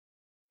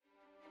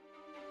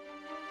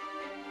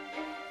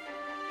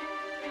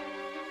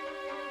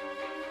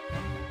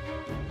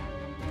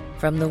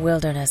From the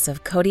wilderness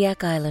of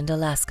Kodiak Island,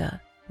 Alaska,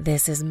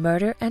 this is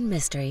Murder and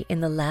Mystery in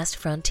the Last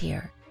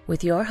Frontier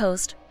with your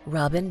host,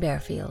 Robin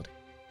Barefield.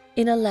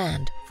 In a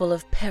land full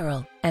of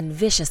peril and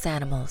vicious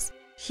animals,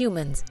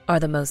 humans are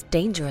the most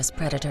dangerous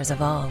predators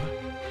of all.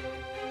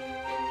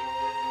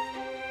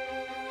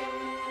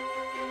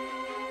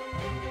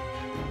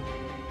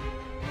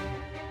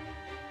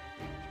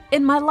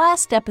 In my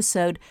last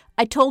episode,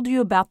 I told you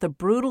about the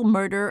brutal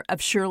murder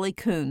of Shirley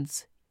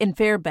Coons in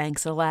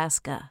Fairbanks,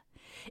 Alaska.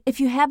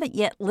 If you haven't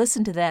yet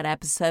listened to that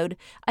episode,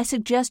 I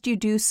suggest you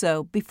do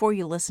so before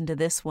you listen to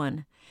this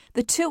one.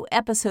 The two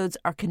episodes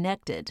are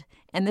connected,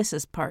 and this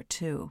is part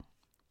 2.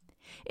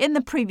 In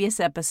the previous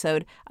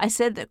episode, I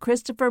said that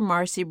Christopher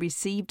Marcy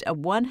received a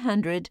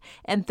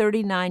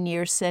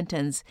 139-year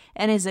sentence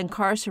and is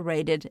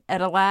incarcerated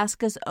at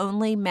Alaska's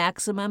only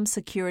maximum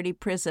security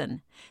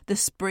prison, the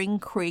Spring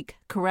Creek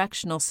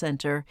Correctional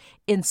Center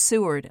in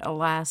Seward,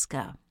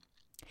 Alaska.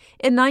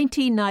 In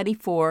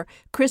 1994,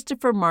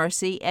 Christopher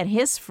Marcy and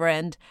his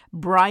friend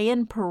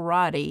Brian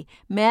Parati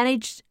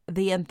managed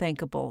the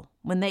unthinkable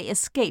when they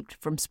escaped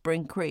from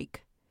Spring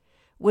Creek.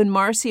 When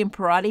Marcy and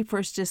Parati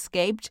first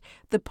escaped,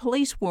 the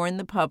police warned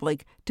the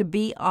public to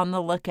be on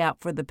the lookout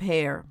for the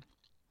pair.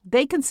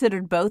 They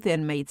considered both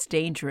inmates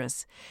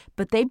dangerous,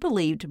 but they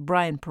believed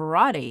Brian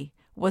Parati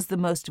was the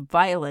most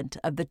violent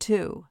of the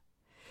two.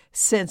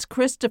 Since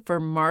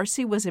Christopher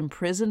Marcy was in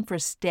prison for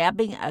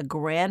stabbing a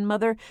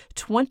grandmother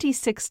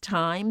 26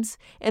 times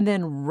and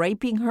then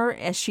raping her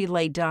as she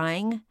lay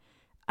dying,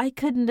 I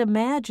couldn't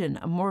imagine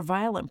a more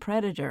violent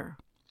predator,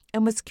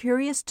 and was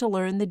curious to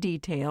learn the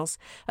details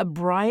of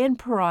Brian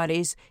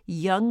Parati's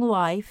young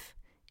life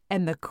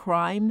and the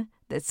crime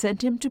that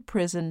sent him to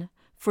prison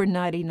for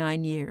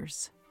 99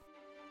 years.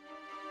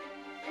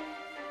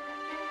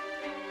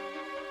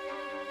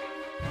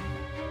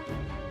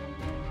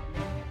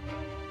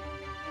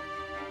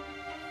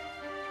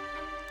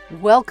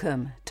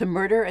 Welcome to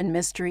Murder and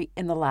Mystery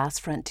in the Last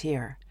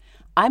Frontier.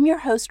 I'm your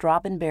host,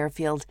 Robin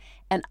Barefield,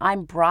 and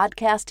I'm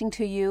broadcasting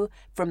to you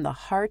from the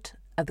heart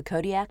of the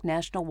Kodiak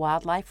National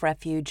Wildlife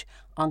Refuge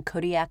on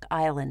Kodiak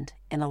Island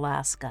in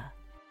Alaska.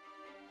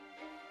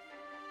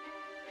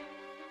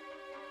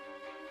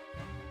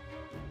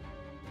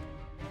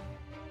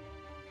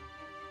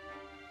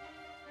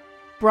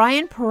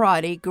 Brian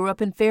Parati grew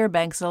up in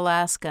Fairbanks,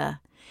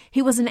 Alaska.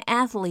 He was an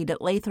athlete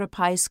at Lathrop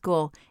High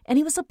School, and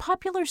he was a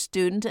popular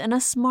student and a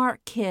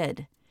smart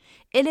kid.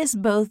 It is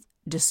both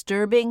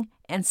disturbing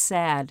and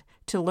sad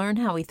to learn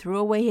how he threw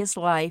away his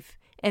life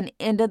and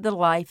ended the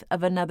life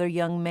of another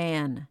young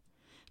man.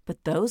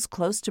 But those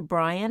close to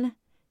Brian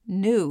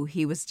knew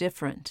he was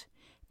different.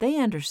 They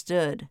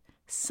understood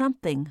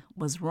something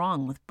was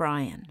wrong with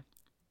Brian.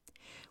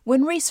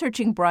 When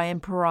researching Brian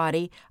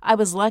Parati, I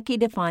was lucky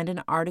to find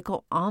an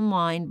article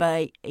online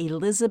by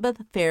Elizabeth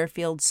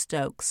Fairfield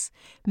Stokes.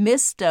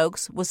 Miss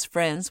Stokes was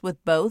friends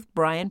with both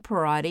Brian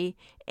Parati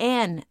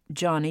and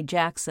Johnny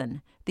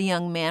Jackson, the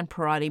young man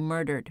Parati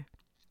murdered.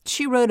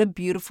 She wrote a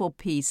beautiful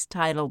piece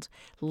titled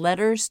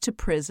Letters to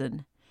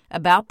Prison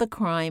about the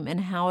crime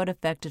and how it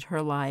affected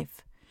her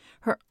life.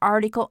 Her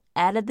article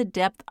added the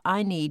depth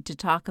I need to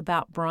talk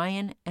about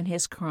Brian and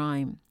his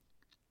crime.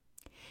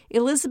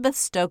 Elizabeth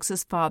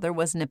Stokes' father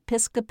was an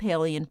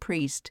Episcopalian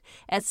priest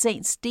at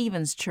St.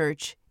 Stephen's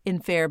Church in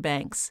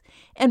Fairbanks,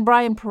 and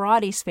Brian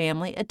Parati's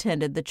family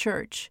attended the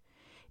church.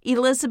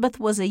 Elizabeth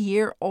was a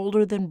year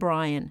older than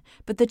Brian,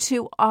 but the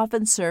two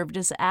often served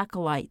as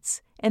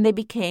acolytes, and they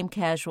became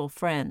casual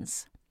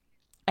friends.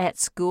 At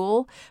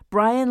school,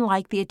 Brian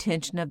liked the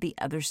attention of the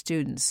other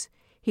students.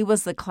 He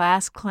was the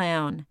class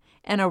clown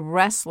and a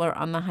wrestler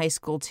on the high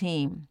school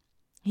team.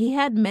 He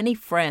had many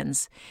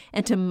friends,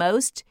 and to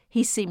most,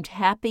 he seemed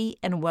happy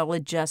and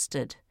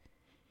well-adjusted.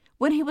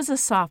 When he was a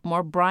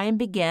sophomore, Brian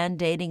began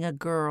dating a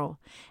girl,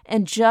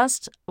 and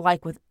just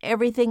like with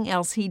everything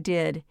else he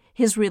did,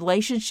 his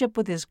relationship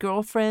with his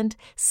girlfriend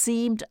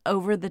seemed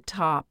over the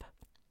top.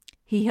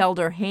 He held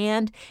her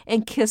hand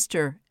and kissed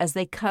her as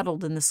they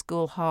cuddled in the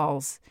school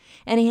halls,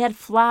 and he had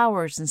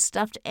flowers and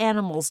stuffed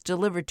animals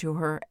delivered to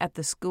her at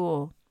the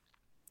school.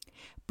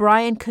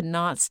 Brian could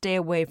not stay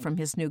away from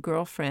his new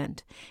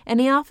girlfriend, and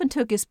he often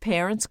took his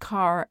parents'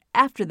 car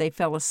after they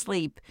fell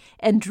asleep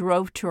and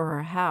drove to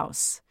her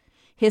house.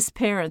 His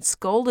parents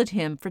scolded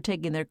him for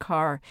taking their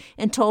car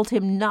and told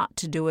him not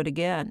to do it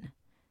again.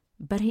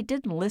 But he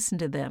didn't listen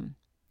to them.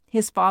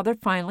 His father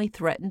finally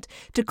threatened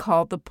to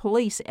call the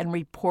police and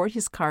report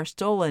his car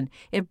stolen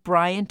if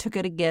Brian took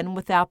it again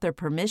without their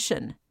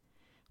permission.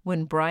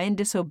 When Brian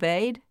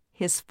disobeyed,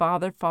 his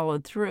father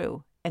followed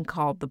through and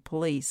called the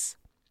police.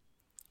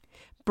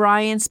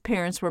 Brian's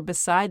parents were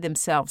beside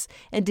themselves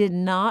and did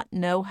not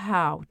know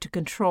how to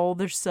control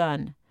their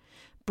son.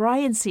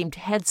 Brian seemed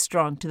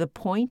headstrong to the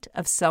point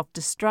of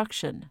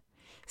self-destruction.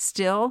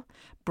 Still,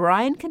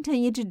 Brian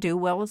continued to do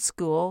well at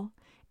school,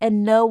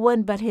 and no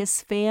one but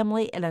his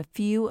family and a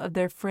few of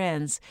their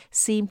friends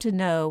seemed to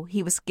know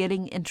he was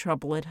getting in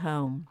trouble at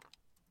home.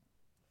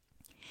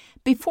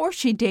 Before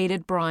she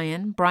dated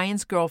Brian,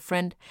 Brian's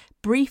girlfriend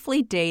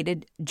briefly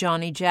dated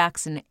Johnny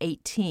Jackson,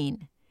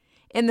 18.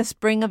 In the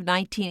spring of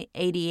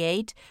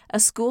 1988, a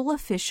school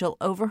official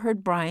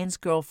overheard Brian's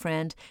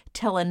girlfriend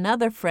tell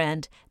another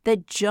friend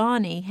that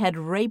Johnny had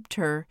raped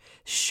her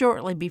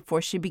shortly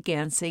before she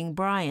began seeing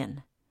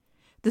Brian.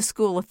 The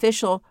school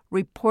official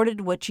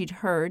reported what she'd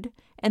heard,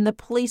 and the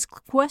police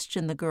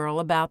questioned the girl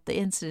about the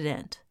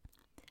incident.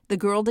 The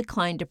girl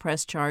declined to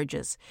press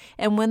charges,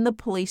 and when the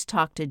police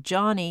talked to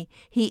Johnny,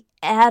 he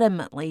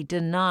adamantly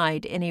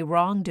denied any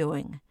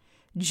wrongdoing.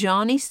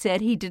 Johnny said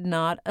he did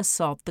not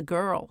assault the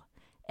girl,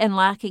 and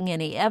lacking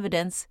any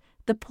evidence,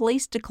 the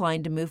police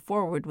declined to move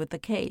forward with the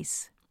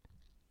case.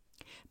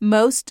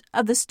 Most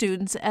of the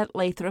students at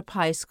Lathrop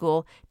High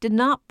School did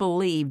not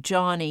believe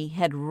Johnny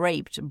had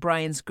raped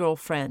Brian's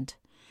girlfriend.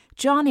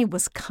 Johnny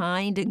was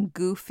kind and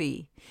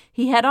goofy.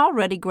 He had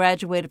already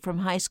graduated from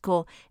high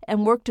school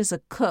and worked as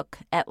a cook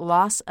at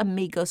Los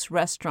Amigos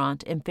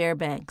restaurant in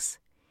Fairbanks.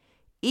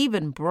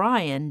 Even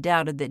Brian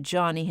doubted that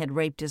Johnny had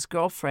raped his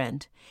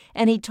girlfriend,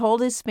 and he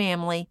told his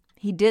family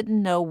he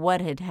didn't know what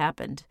had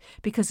happened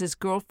because his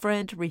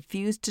girlfriend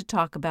refused to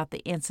talk about the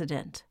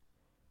incident.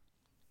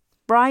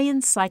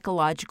 Brian's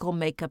psychological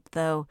makeup,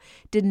 though,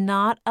 did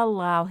not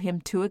allow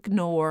him to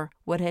ignore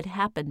what had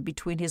happened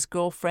between his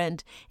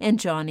girlfriend and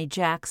Johnny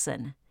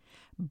Jackson.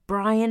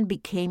 Brian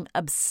became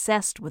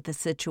obsessed with the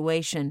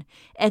situation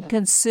and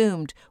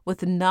consumed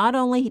with not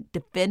only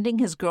defending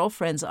his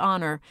girlfriend's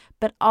honor,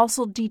 but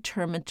also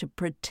determined to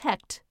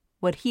protect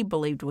what he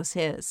believed was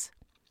his.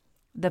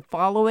 The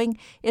following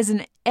is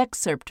an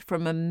excerpt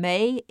from a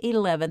May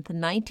 11,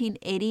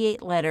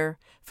 1988 letter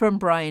from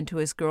Brian to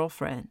his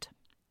girlfriend.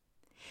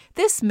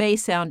 This may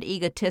sound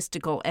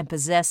egotistical and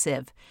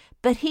possessive,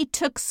 but he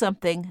took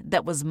something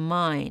that was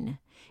mine.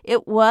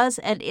 It was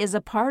and is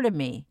a part of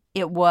me.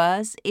 It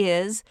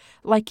is,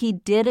 like he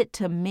did it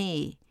to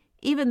me,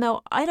 even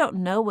though I don't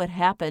know what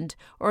happened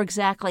or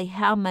exactly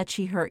how much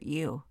he hurt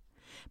you.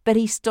 But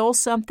he stole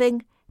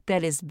something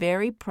that is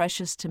very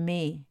precious to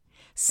me,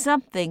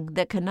 something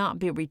that cannot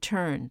be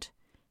returned.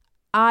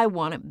 I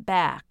want it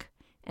back,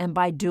 and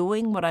by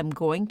doing what I'm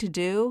going to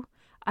do,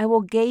 I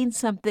will gain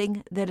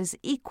something that is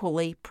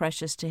equally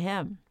precious to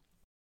him.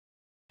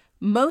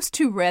 Most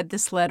who read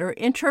this letter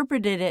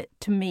interpreted it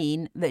to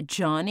mean that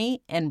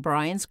Johnny and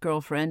Brian's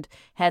girlfriend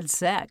had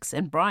sex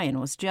and Brian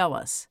was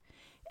jealous.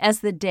 As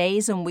the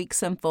days and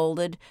weeks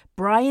unfolded,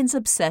 Brian's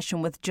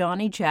obsession with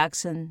Johnny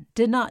Jackson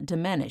did not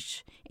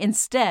diminish.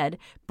 Instead,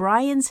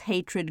 Brian's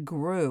hatred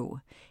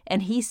grew,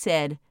 and he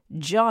said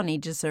Johnny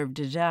deserved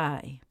to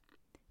die.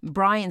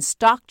 Brian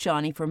stalked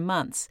Johnny for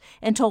months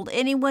and told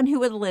anyone who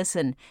would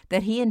listen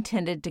that he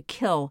intended to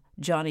kill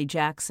Johnny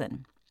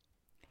Jackson.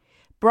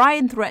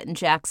 Brian threatened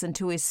Jackson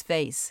to his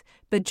face,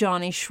 but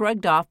Johnny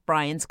shrugged off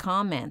Brian's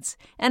comments,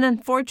 and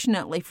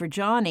unfortunately for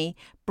Johnny,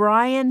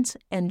 Brian's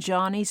and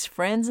Johnny's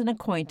friends and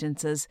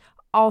acquaintances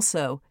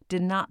also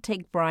did not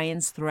take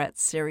Brian's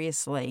threats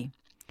seriously.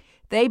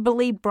 They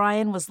believed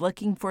Brian was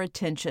looking for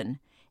attention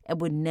and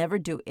would never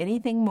do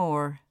anything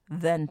more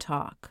than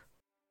talk.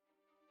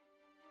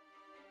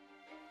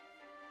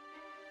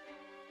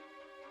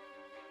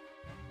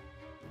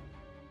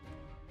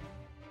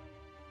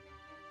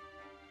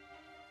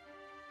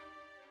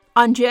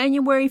 On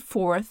January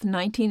 4th,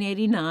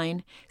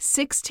 1989,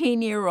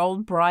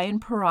 16-year-old Brian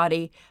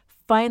Perotti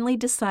finally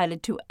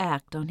decided to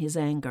act on his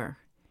anger.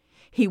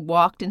 He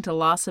walked into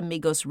Los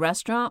Amigos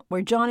restaurant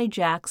where Johnny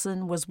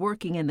Jackson was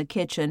working in the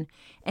kitchen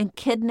and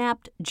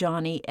kidnapped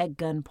Johnny at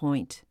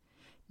gunpoint.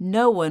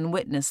 No one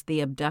witnessed the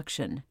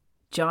abduction.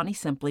 Johnny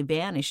simply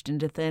vanished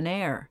into thin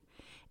air,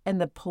 and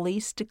the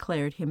police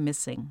declared him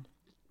missing.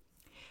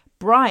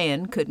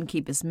 Brian couldn't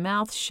keep his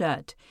mouth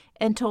shut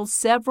and told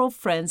several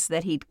friends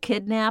that he'd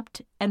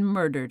kidnapped and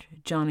murdered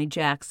Johnny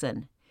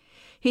Jackson.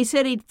 He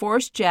said he'd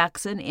forced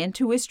Jackson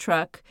into his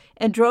truck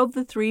and drove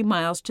the 3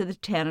 miles to the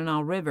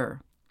Tanana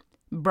River.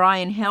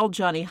 Brian held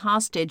Johnny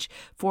hostage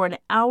for an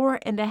hour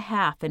and a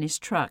half in his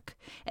truck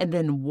and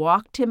then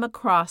walked him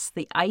across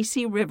the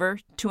icy river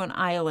to an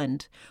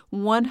island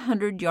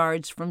 100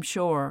 yards from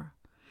shore.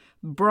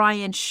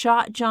 Brian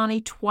shot Johnny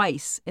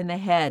twice in the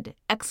head,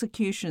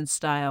 execution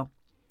style.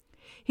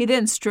 He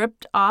then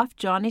stripped off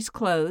Johnny's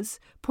clothes,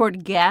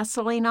 poured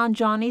gasoline on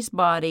Johnny's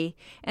body,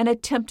 and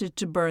attempted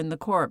to burn the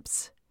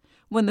corpse.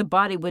 When the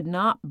body would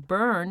not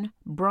burn,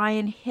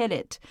 Brian hid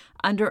it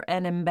under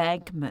an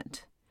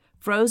embankment.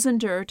 Frozen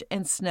dirt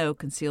and snow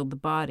concealed the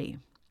body.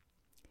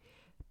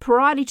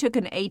 Perotti took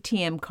an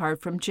ATM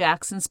card from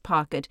Jackson's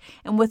pocket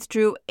and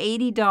withdrew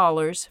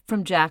 $80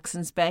 from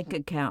Jackson's bank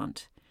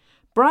account.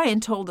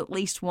 Brian told at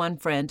least one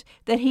friend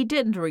that he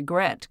didn't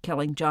regret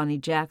killing Johnny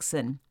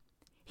Jackson.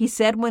 He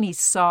said when he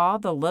saw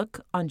the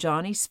look on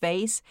Johnny's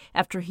face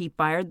after he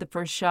fired the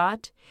first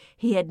shot,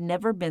 he had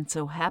never been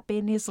so happy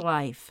in his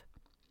life.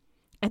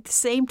 At the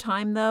same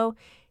time, though,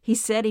 he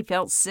said he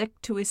felt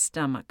sick to his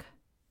stomach.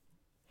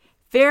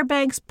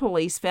 Fairbanks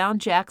police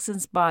found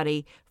Jackson's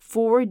body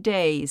 4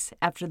 days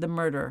after the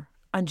murder,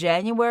 on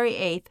January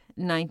 8,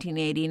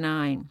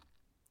 1989.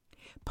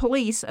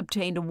 Police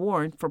obtained a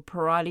warrant for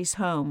Perotti's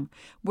home,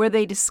 where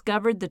they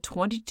discovered the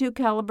 .22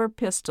 caliber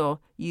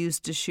pistol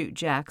used to shoot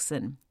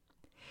Jackson.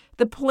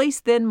 The police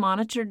then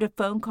monitored a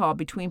phone call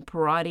between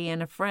Parati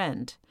and a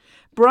friend.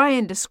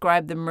 Brian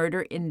described the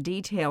murder in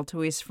detail to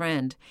his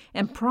friend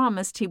and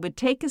promised he would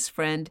take his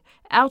friend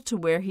out to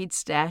where he'd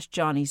stashed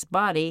Johnny's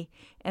body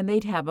and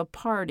they'd have a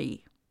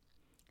party.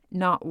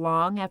 Not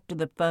long after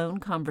the phone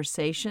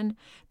conversation,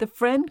 the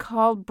friend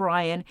called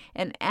Brian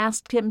and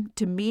asked him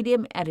to meet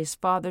him at his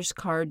father's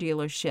car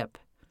dealership.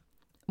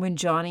 When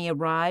Johnny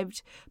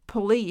arrived,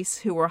 police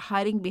who were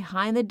hiding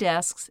behind the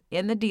desks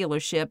in the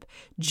dealership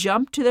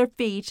jumped to their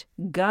feet,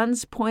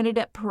 guns pointed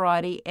at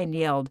Parati, and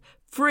yelled,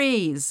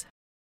 "Freeze!"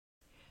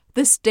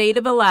 The state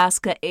of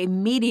Alaska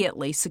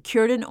immediately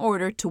secured an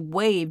order to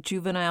waive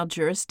juvenile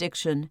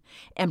jurisdiction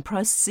and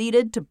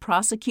proceeded to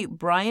prosecute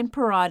Brian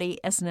Parati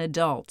as an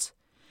adult.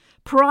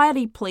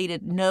 Parati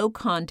pleaded no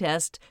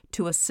contest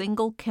to a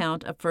single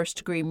count of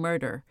first-degree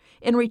murder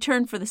in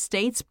return for the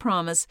state's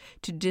promise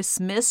to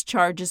dismiss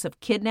charges of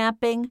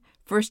kidnapping,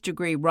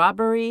 first-degree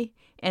robbery,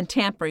 and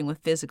tampering with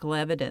physical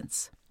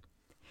evidence.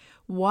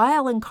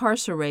 While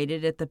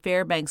incarcerated at the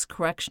Fairbanks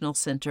Correctional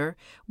Center,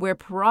 where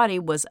Parati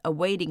was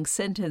awaiting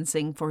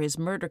sentencing for his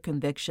murder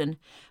conviction,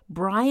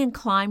 Brian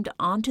climbed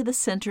onto the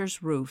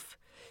center's roof,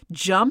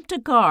 jumped a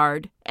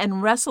guard,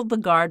 and wrestled the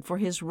guard for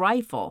his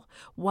rifle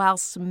while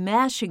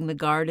smashing the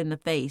guard in the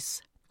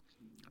face.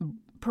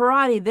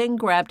 Parati then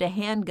grabbed a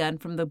handgun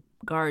from the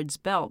guard's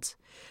belt,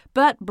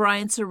 but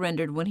Brian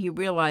surrendered when he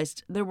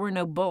realized there were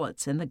no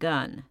bullets in the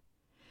gun.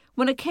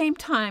 When it came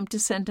time to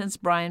sentence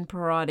Brian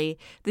Parati,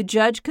 the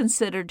judge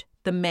considered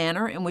the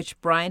manner in which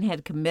Brian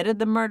had committed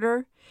the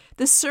murder,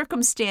 the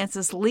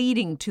circumstances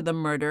leading to the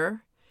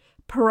murder,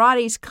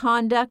 Parati's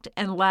conduct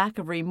and lack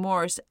of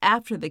remorse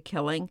after the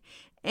killing,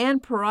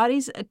 and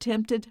Parati's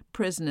attempted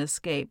prison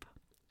escape.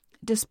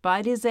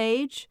 Despite his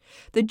age,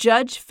 the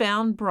judge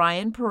found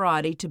Brian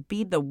Parati to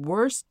be the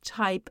worst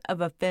type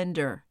of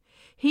offender.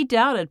 He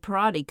doubted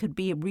Parati could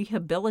be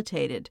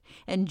rehabilitated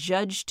and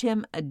judged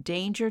him a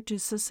danger to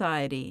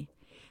society.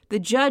 The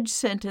judge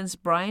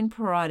sentenced Brian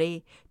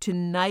Parati to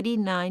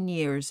 99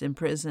 years in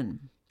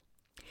prison.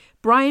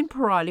 Brian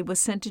Parati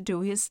was sentenced to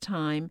his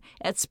time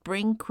at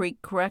Spring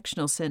Creek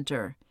Correctional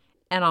Center,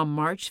 and on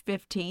March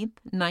 15,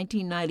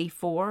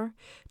 1994,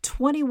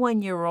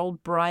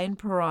 21-year-old Brian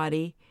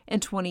Parati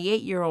and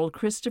 28-year-old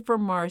Christopher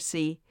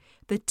Marcy,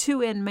 the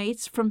two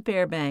inmates from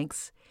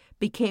Fairbanks,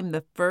 became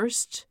the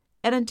first,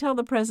 and until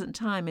the present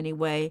time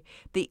anyway,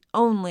 the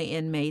only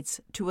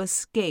inmates to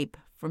escape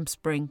from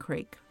Spring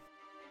Creek.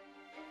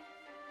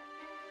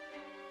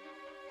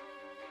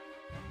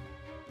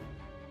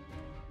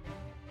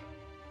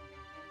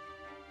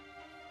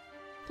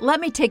 Let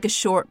me take a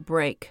short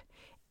break.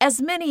 As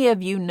many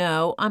of you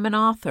know, I'm an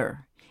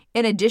author.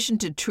 In addition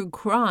to true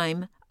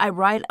crime, I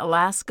write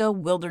Alaska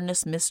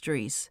wilderness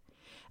mysteries.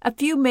 A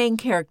few main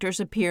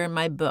characters appear in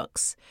my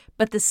books,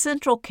 but the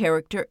central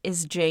character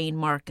is Jane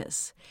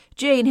Marcus.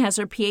 Jane has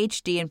her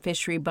Ph.D. in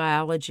fishery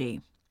biology.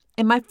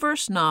 In my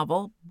first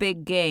novel,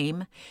 Big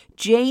Game,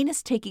 Jane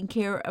is taking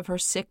care of her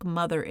sick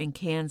mother in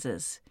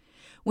Kansas.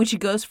 When she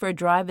goes for a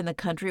drive in the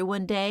country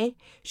one day,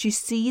 she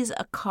sees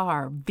a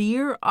car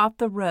veer off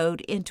the road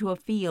into a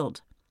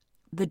field.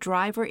 The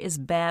driver is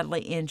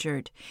badly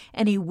injured,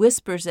 and he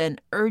whispers an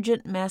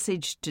urgent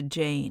message to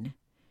Jane.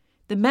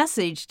 The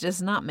message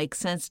does not make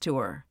sense to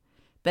her,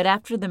 but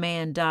after the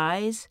man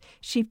dies,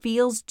 she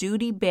feels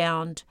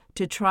duty-bound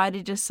to try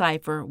to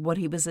decipher what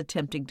he was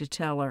attempting to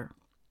tell her.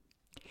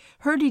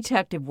 Her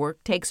detective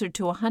work takes her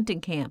to a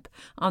hunting camp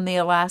on the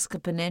Alaska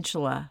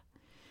Peninsula,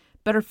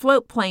 but her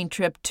float plane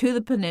trip to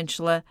the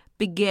peninsula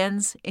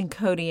begins in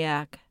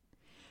Kodiak.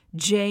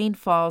 Jane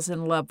falls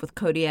in love with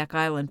Kodiak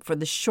Island for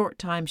the short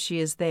time she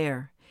is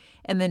there,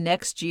 and the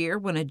next year,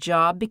 when a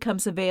job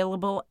becomes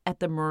available at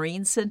the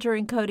Marine Center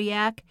in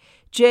Kodiak,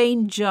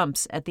 Jane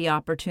jumps at the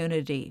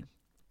opportunity.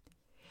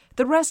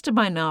 The rest of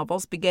my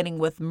novels, beginning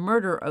with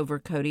Murder Over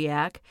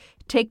Kodiak,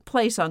 take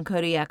place on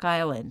Kodiak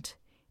Island.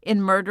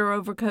 In Murder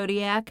Over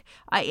Kodiak,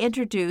 I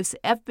introduce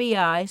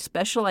FBI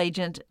Special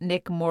Agent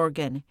Nick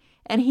Morgan,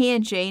 and he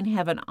and Jane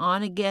have an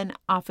on-again,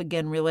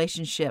 off-again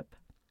relationship.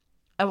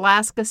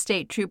 Alaska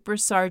State Trooper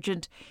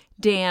Sergeant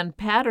Dan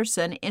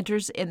Patterson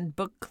enters in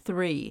Book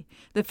 3,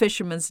 The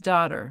Fisherman's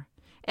Daughter,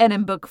 and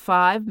in Book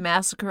 5,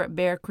 Massacre at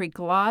Bear Creek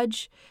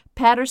Lodge,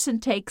 Patterson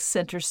takes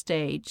center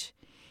stage.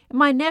 In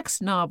my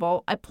next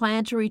novel, I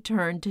plan to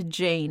return to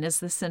Jane as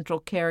the central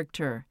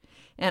character,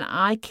 and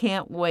I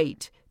can't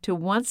wait to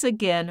once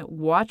again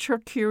watch her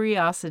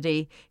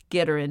curiosity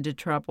get her into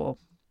trouble.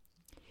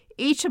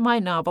 Each of my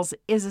novels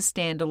is a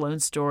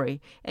standalone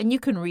story, and you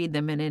can read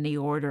them in any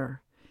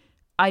order.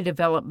 I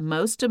develop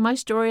most of my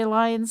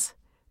storylines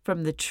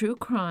from the true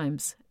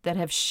crimes that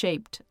have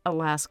shaped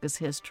Alaska's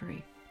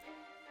history.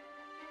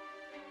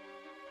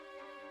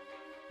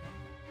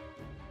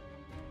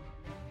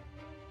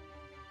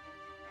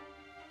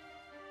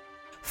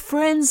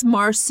 Friends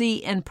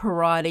Marcy and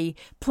Parati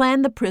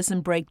planned the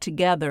prison break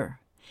together.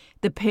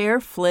 The pair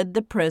fled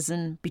the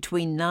prison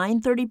between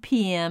 9:30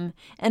 p.m.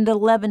 and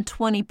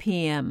 11:20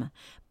 p.m.,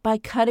 by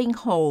cutting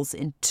holes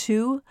in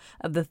 2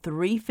 of the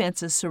 3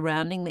 fences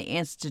surrounding the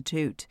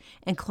institute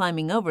and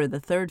climbing over the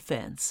 3rd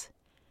fence.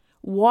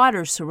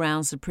 Water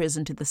surrounds the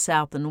prison to the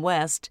south and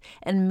west,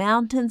 and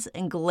mountains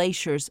and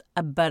glaciers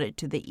abut it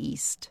to the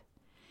east.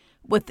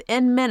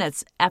 Within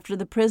minutes after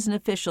the prison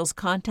officials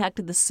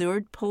contacted the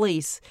Seward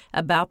police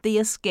about the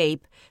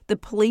escape, the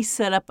police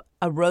set up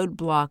a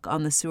roadblock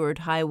on the Seward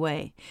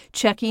Highway,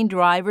 checking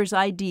drivers'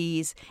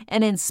 IDs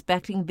and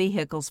inspecting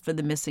vehicles for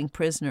the missing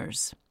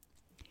prisoners.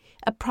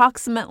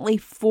 Approximately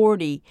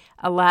 40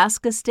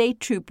 Alaska State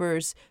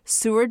Troopers,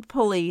 Seward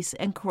police,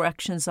 and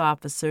corrections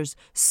officers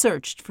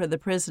searched for the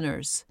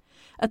prisoners.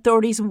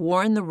 Authorities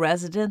warned the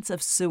residents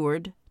of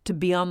Seward to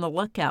be on the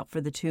lookout for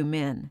the 2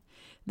 men.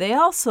 They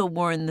also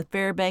warned the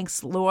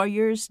Fairbanks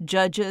lawyers,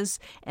 judges,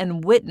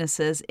 and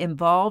witnesses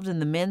involved in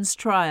the men's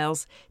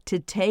trials to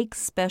take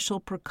special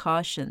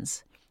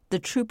precautions. The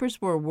troopers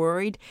were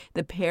worried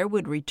the pair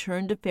would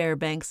return to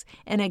Fairbanks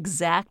and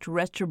exact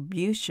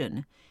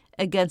retribution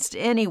against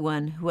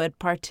anyone who had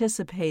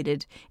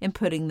participated in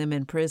putting them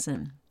in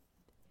prison.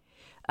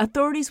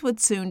 Authorities would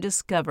soon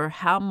discover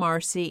how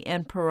Marcy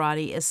and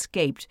Parati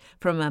escaped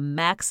from a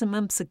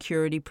maximum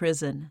security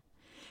prison.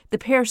 The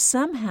pair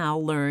somehow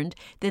learned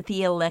that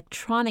the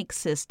electronic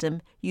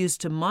system used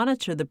to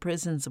monitor the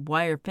prison's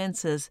wire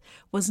fences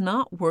was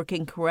not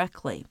working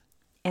correctly,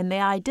 and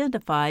they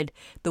identified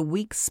the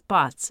weak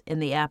spots in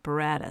the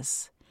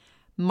apparatus.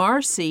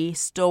 Marcy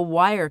stole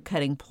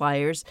wire-cutting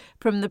pliers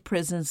from the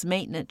prison's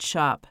maintenance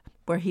shop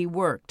where he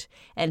worked,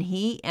 and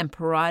he and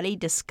Parati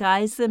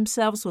disguised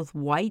themselves with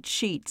white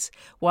sheets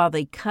while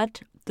they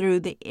cut through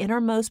the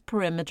innermost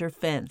perimeter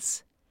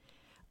fence.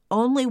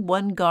 Only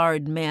 1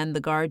 guard manned the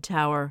guard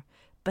tower,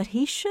 but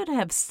he should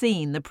have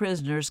seen the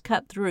prisoners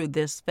cut through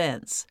this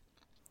fence.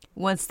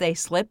 Once they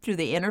slipped through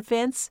the inner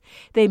fence,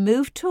 they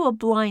moved to a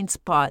blind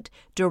spot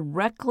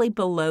directly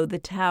below the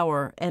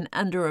tower and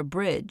under a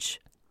bridge.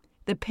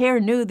 The pair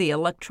knew the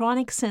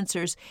electronic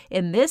sensors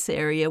in this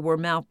area were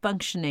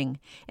malfunctioning,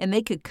 and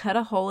they could cut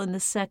a hole in the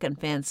 2nd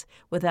fence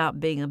without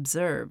being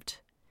observed.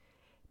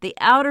 The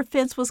outer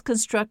fence was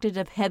constructed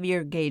of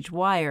heavier gauge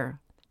wire,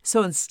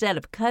 so instead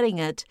of cutting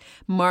it,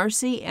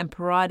 Marcy and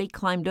Parati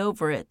climbed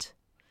over it.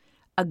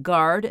 A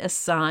guard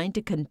assigned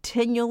to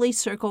continually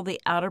circle the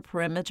outer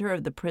perimeter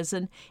of the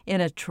prison in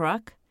a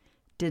truck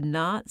did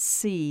not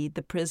see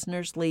the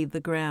prisoners leave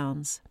the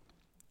grounds.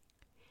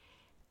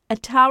 A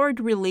towered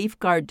relief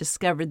guard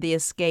discovered the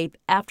escape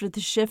after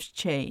the shift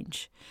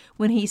change,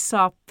 when he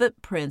saw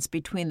footprints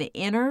between the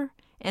inner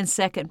and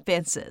 2nd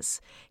fences.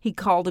 He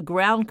called a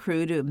ground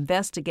crew to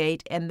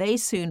investigate, and they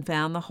soon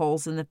found the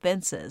holes in the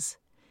fences.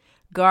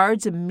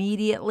 Guards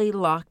immediately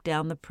locked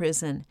down the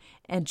prison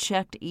and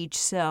checked each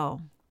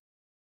cell.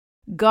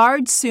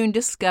 Guards soon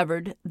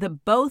discovered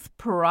that both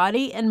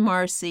Parati and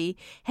Marcy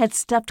had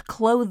stuffed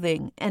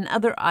clothing and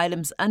other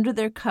items under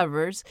their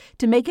covers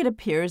to make it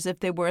appear as if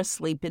they were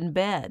asleep in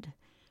bed.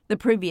 The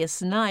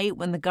previous night,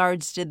 when the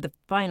guards did the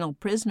final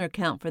prisoner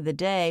count for the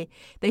day,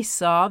 they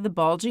saw the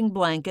bulging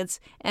blankets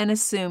and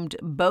assumed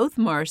both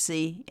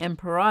Marcy and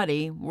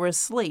Parati were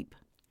asleep.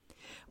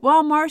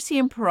 While Marcy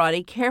and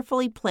Parati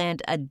carefully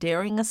planned a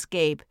daring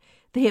escape,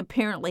 they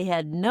apparently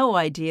had no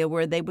idea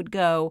where they would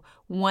go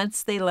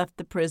once they left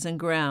the prison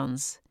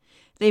grounds.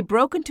 They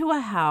broke into a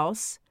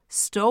house,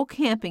 stole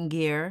camping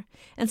gear,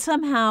 and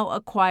somehow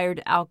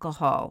acquired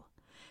alcohol.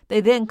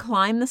 They then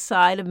climbed the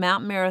side of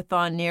Mount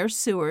Marathon near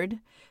Seward,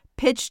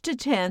 pitched a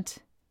tent,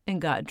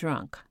 and got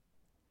drunk.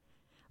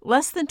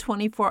 Less than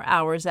 24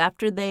 hours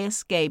after they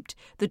escaped,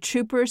 the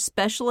Troopers'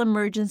 Special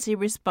Emergency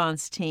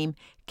Response Team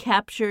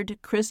captured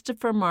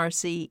Christopher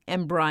Marcy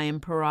and Brian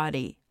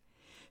Parati.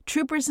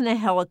 Troopers in a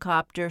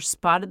helicopter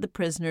spotted the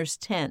prisoners'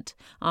 tent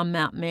on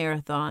Mount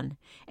Marathon,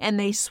 and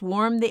they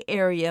swarmed the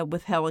area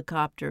with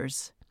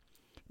helicopters.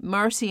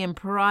 Marcy and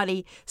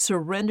Parati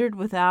surrendered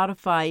without a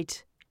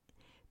fight.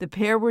 The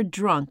pair were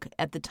drunk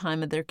at the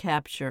time of their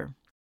capture.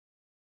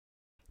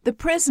 The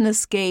prison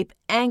escape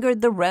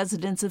angered the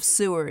residents of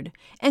Seward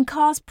and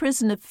caused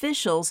prison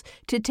officials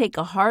to take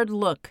a hard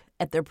look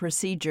at their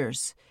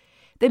procedures.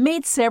 They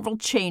made several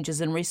changes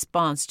in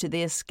response to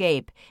the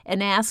escape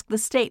and asked the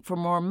state for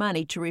more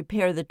money to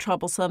repair the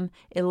troublesome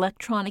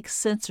electronic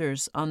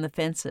sensors on the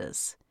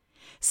fences.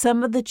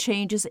 Some of the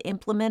changes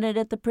implemented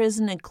at the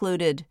prison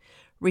included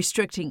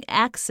restricting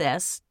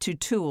access to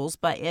tools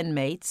by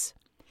inmates.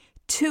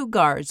 2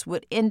 guards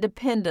would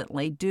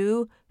independently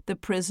do the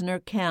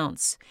prisoner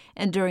counts,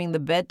 and during the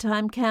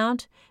bedtime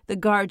count, the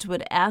guards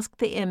would ask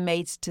the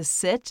inmates to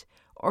sit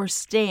or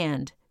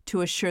stand to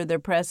assure their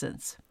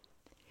presence.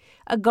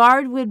 A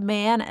guard would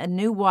man a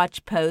new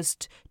watch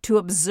post to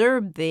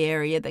observe the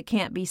area that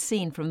can't be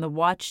seen from the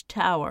watch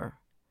tower.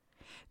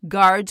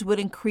 Guards would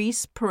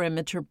increase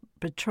perimeter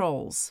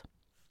patrols.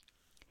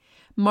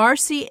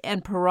 Marcy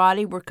and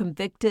Parati were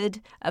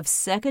convicted of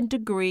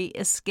second-degree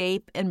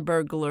escape and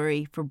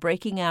burglary for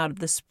breaking out of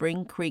the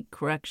Spring Creek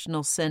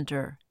Correctional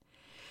Center.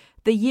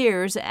 The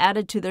years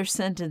added to their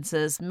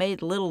sentences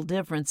made little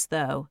difference,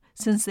 though,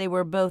 since they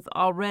were both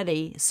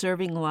already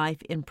serving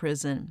life in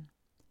prison.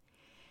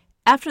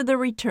 After their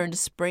return to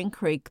Spring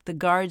Creek, the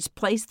guards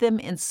placed them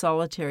in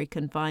solitary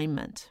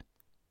confinement.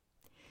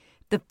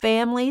 The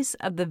families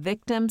of the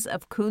victims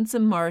of Koontz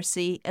and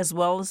Marcy, as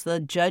well as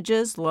the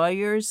judges,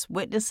 lawyers,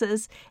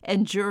 witnesses,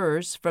 and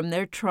jurors from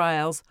their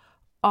trials,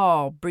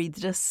 all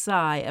breathed a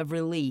sigh of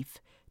relief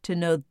to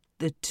know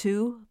the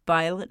two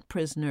violent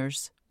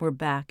prisoners were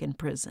back in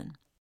prison.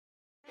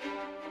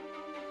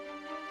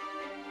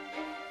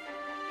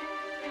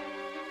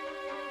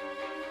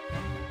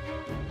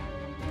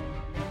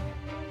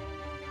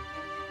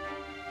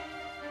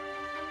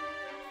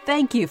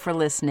 Thank you for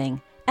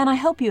listening, and I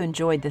hope you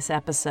enjoyed this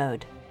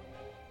episode.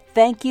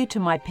 Thank you to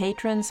my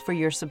patrons for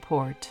your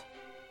support.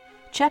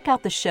 Check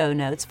out the show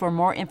notes for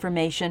more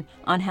information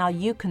on how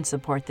you can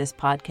support this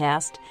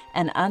podcast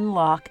and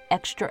unlock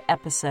extra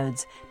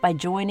episodes by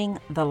joining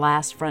the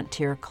Last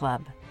Frontier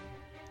Club.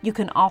 You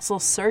can also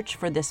search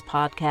for this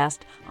podcast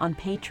on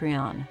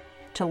Patreon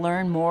to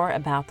learn more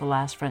about the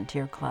Last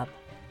Frontier Club.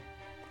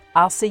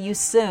 I'll see you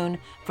soon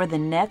for the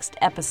next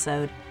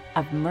episode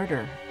of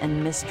Murder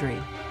and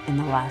Mystery in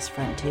the Last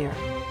Frontier.